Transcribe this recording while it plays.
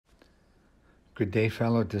Good day,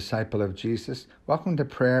 fellow disciple of Jesus. Welcome to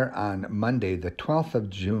prayer on Monday, the 12th of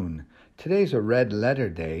June. Today's a red letter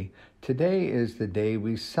day. Today is the day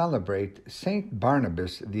we celebrate Saint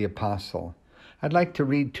Barnabas the Apostle. I'd like to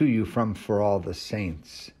read to you from For All the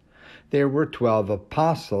Saints. There were 12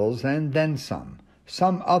 apostles and then some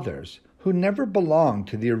others, who never belonged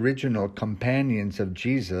to the original companions of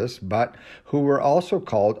Jesus, but who were also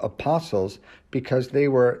called apostles because they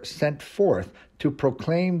were sent forth to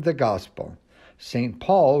proclaim the gospel. St.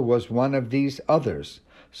 Paul was one of these others.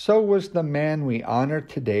 So was the man we honor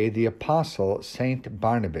today, the apostle St.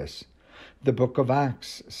 Barnabas. The book of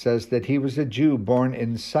Acts says that he was a Jew born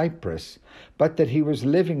in Cyprus, but that he was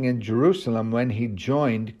living in Jerusalem when he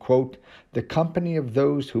joined, quote, the company of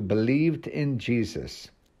those who believed in Jesus.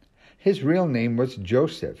 His real name was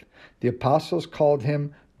Joseph. The apostles called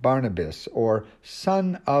him Barnabas, or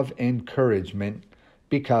son of encouragement,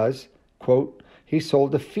 because, quote, he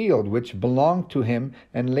sold a field which belonged to him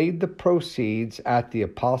and laid the proceeds at the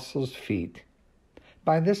apostles' feet.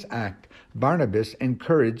 By this act, Barnabas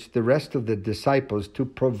encouraged the rest of the disciples to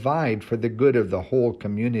provide for the good of the whole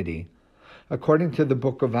community. According to the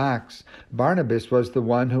book of Acts, Barnabas was the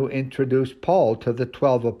one who introduced Paul to the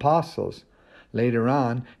 12 apostles. Later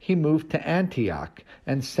on, he moved to Antioch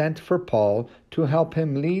and sent for Paul to help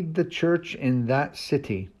him lead the church in that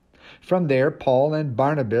city. From there, Paul and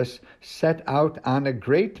Barnabas set out on a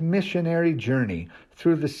great missionary journey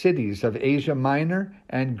through the cities of Asia Minor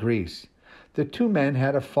and Greece. The two men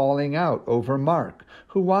had a falling out over Mark,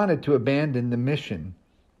 who wanted to abandon the mission.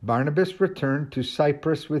 Barnabas returned to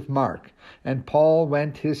Cyprus with Mark, and Paul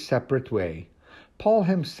went his separate way. Paul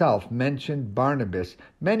himself mentioned Barnabas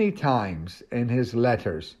many times in his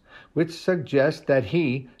letters, which suggest that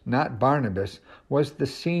he, not Barnabas, was the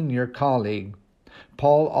senior colleague.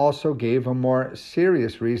 Paul also gave a more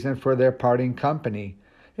serious reason for their parting company.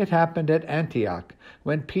 It happened at Antioch,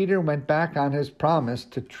 when Peter went back on his promise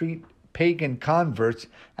to treat pagan converts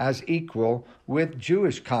as equal with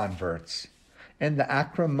Jewish converts. In the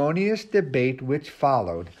acrimonious debate which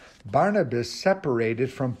followed, Barnabas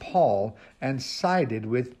separated from Paul and sided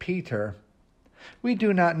with Peter. We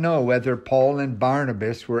do not know whether Paul and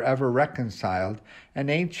Barnabas were ever reconciled, and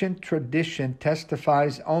ancient tradition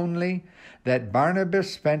testifies only that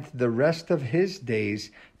Barnabas spent the rest of his days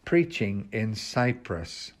preaching in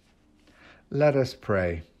Cyprus. Let us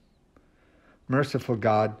pray. Merciful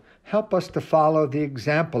God, help us to follow the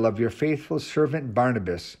example of your faithful servant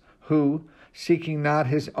Barnabas, who, seeking not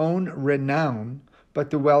his own renown, but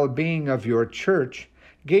the well-being of your church,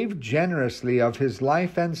 gave generously of his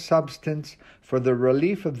life and substance for the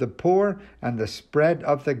relief of the poor and the spread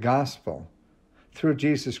of the gospel. Through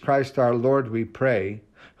Jesus Christ our Lord we pray,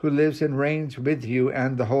 who lives and reigns with you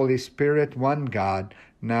and the Holy Spirit, one God,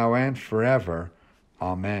 now and forever.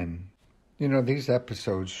 Amen. These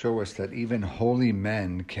episodes show us that even holy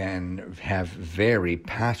men can have very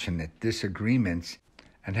passionate disagreements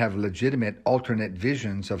and have legitimate alternate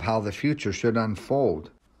visions of how the future should unfold.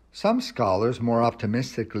 Some scholars more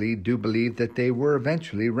optimistically do believe that they were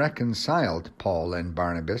eventually reconciled, Paul and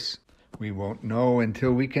Barnabas. We won't know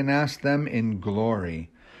until we can ask them in glory.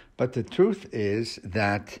 But the truth is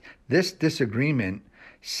that this disagreement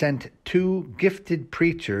sent two gifted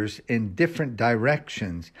preachers in different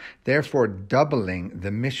directions, therefore doubling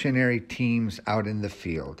the missionary teams out in the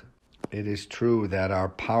field. It is true that our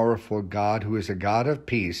powerful God, who is a God of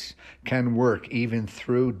peace, can work even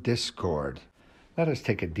through discord. Let us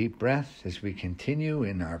take a deep breath as we continue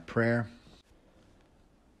in our prayer.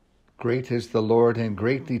 Great is the Lord and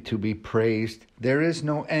greatly to be praised. There is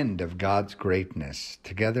no end of God's greatness.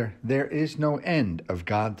 Together, there is no end of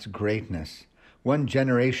God's greatness. One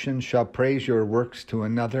generation shall praise your works to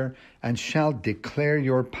another, and shall declare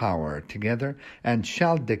your power. Together, and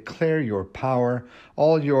shall declare your power.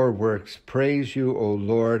 All your works praise you, O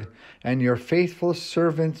Lord, and your faithful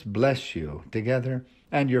servants bless you. Together,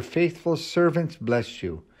 and your faithful servants bless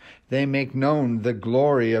you. They make known the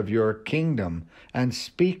glory of your kingdom, and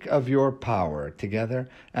speak of your power. Together,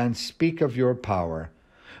 and speak of your power.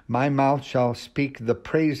 My mouth shall speak the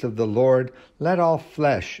praise of the Lord. Let all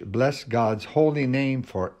flesh bless God's holy name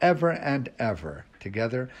forever and ever.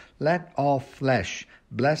 Together, let all flesh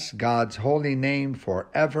bless God's holy name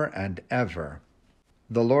forever and ever.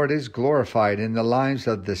 The Lord is glorified in the lives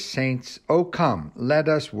of the saints. O come, let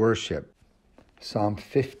us worship. Psalm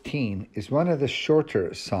 15 is one of the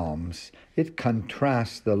shorter psalms. It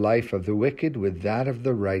contrasts the life of the wicked with that of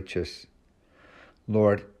the righteous.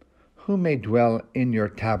 Lord, who may dwell in your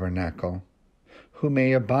tabernacle? Who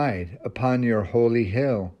may abide upon your holy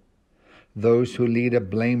hill? Those who lead a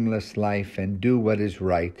blameless life and do what is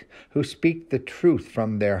right, who speak the truth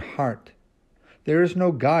from their heart. There is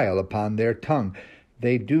no guile upon their tongue.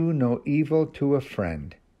 They do no evil to a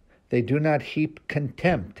friend. They do not heap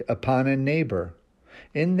contempt upon a neighbor.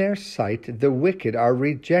 In their sight the wicked are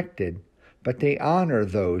rejected, but they honor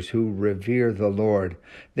those who revere the Lord.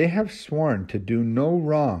 They have sworn to do no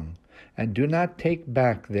wrong, and do not take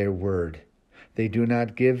back their word. They do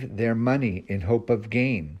not give their money in hope of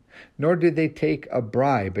gain, nor do they take a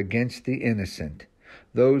bribe against the innocent.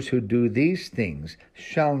 Those who do these things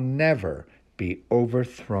shall never be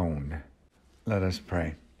overthrown. Let us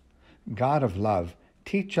pray. God of love,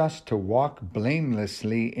 teach us to walk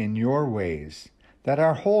blamelessly in your ways, that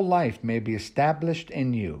our whole life may be established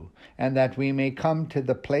in you, and that we may come to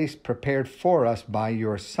the place prepared for us by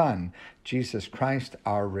your Son, Jesus Christ,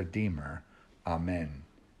 our Redeemer. Amen.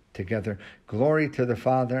 Together, glory to the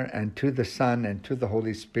Father, and to the Son, and to the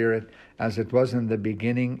Holy Spirit, as it was in the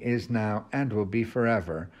beginning, is now, and will be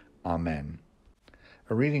forever. Amen.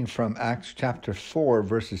 A reading from Acts chapter 4,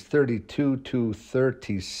 verses 32 to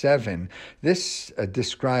 37. This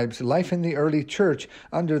describes life in the early church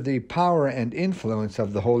under the power and influence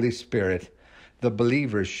of the Holy Spirit. The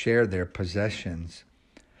believers shared their possessions.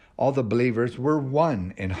 All the believers were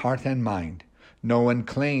one in heart and mind. No one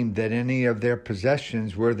claimed that any of their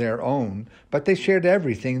possessions were their own, but they shared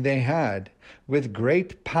everything they had. With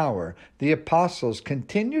great power, the apostles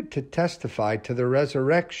continued to testify to the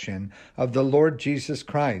resurrection of the Lord Jesus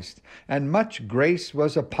Christ, and much grace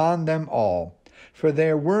was upon them all. For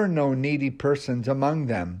there were no needy persons among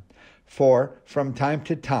them. For from time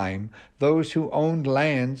to time, those who owned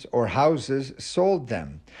lands or houses sold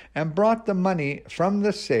them, and brought the money from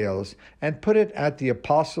the sales and put it at the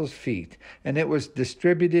apostles' feet, and it was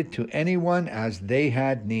distributed to anyone as they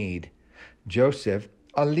had need. Joseph,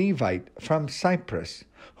 a Levite from Cyprus,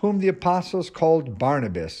 whom the apostles called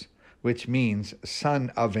Barnabas, which means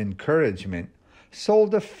son of encouragement,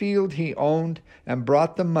 sold a field he owned and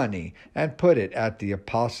brought the money and put it at the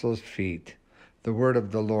apostles' feet. The word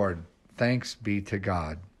of the Lord. Thanks be to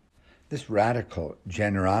God. This radical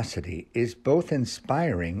generosity is both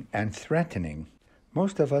inspiring and threatening.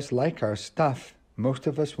 Most of us like our stuff. Most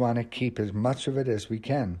of us want to keep as much of it as we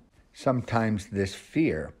can. Sometimes this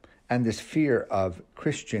fear, and this fear of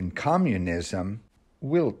Christian communism,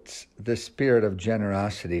 wilts the spirit of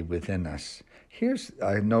generosity within us. Here's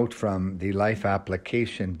a note from the Life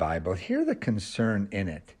Application Bible. Hear the concern in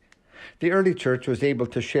it. The early church was able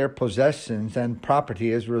to share possessions and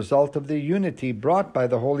property as a result of the unity brought by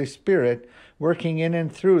the Holy Spirit working in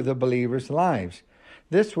and through the believers' lives.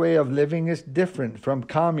 This way of living is different from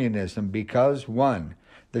communism because 1.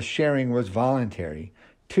 The sharing was voluntary.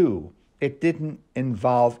 2. It didn't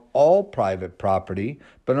involve all private property,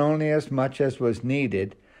 but only as much as was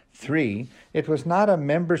needed. 3. It was not a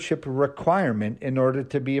membership requirement in order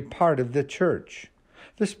to be a part of the church.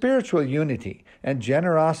 The spiritual unity and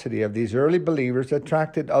generosity of these early believers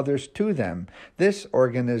attracted others to them. This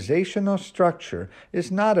organizational structure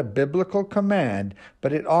is not a biblical command,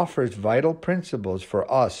 but it offers vital principles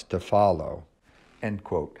for us to follow. End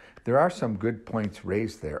quote. There are some good points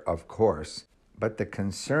raised there, of course, but the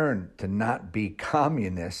concern to not be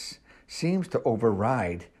communists seems to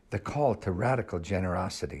override the call to radical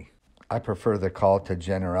generosity. I prefer the call to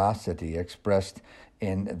generosity expressed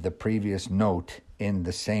in the previous note in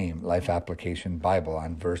the same Life Application Bible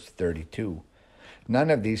on verse 32.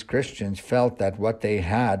 None of these Christians felt that what they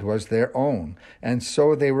had was their own, and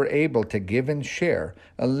so they were able to give and share,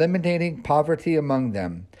 eliminating poverty among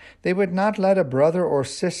them. They would not let a brother or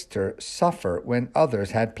sister suffer when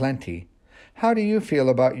others had plenty. How do you feel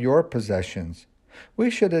about your possessions?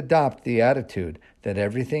 We should adopt the attitude that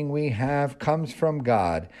everything we have comes from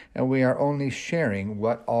God, and we are only sharing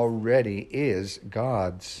what already is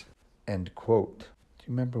God's. End quote. Do you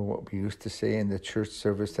remember what we used to say in the church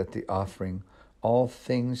service at the offering? All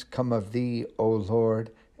things come of thee, O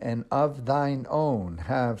Lord, and of thine own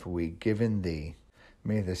have we given thee.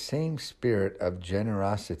 May the same spirit of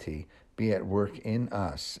generosity be at work in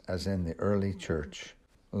us as in the early church.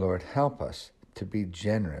 Lord, help us to be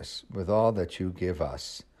generous with all that you give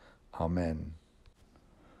us. Amen.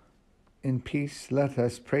 In peace, let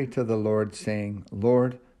us pray to the Lord, saying,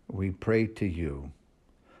 Lord, we pray to you,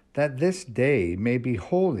 that this day may be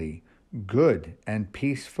holy, good, and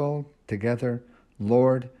peaceful together.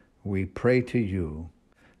 Lord, we pray to you,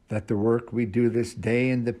 that the work we do this day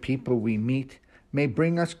and the people we meet may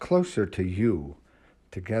bring us closer to you.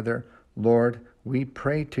 Together, Lord, we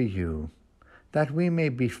pray to you, that we may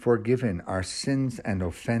be forgiven our sins and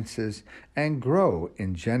offenses and grow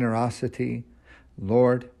in generosity.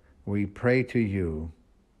 Lord, we pray to you,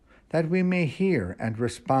 that we may hear and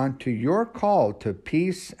respond to your call to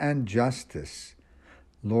peace and justice.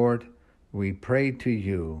 Lord, we pray to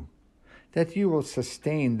you. That you will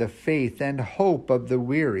sustain the faith and hope of the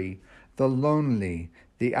weary, the lonely,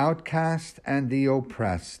 the outcast, and the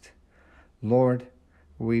oppressed. Lord,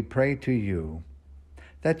 we pray to you.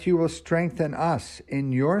 That you will strengthen us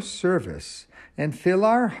in your service and fill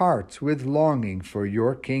our hearts with longing for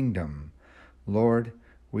your kingdom. Lord,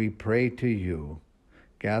 we pray to you.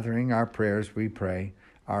 Gathering our prayers, we pray,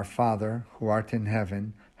 Our Father, who art in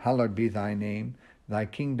heaven, hallowed be thy name. Thy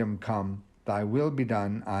kingdom come, thy will be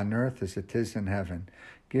done on earth as it is in heaven.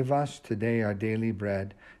 Give us today our daily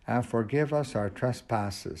bread, and forgive us our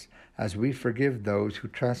trespasses, as we forgive those who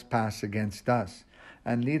trespass against us.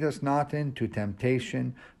 And lead us not into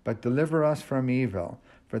temptation, but deliver us from evil.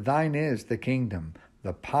 For thine is the kingdom,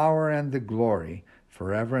 the power, and the glory,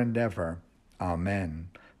 forever and ever. Amen.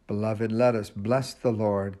 Beloved, let us bless the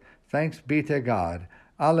Lord. Thanks be to God.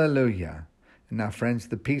 Alleluia. And now, friends,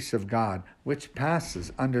 the peace of God, which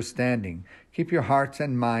passes understanding, keep your hearts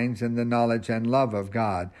and minds in the knowledge and love of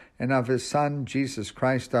God and of his Son, Jesus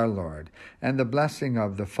Christ our Lord. And the blessing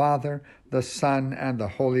of the Father, the Son, and the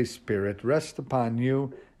Holy Spirit rest upon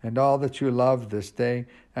you and all that you love this day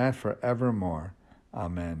and forevermore.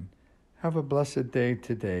 Amen. Have a blessed day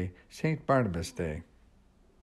today, St. Barnabas Day.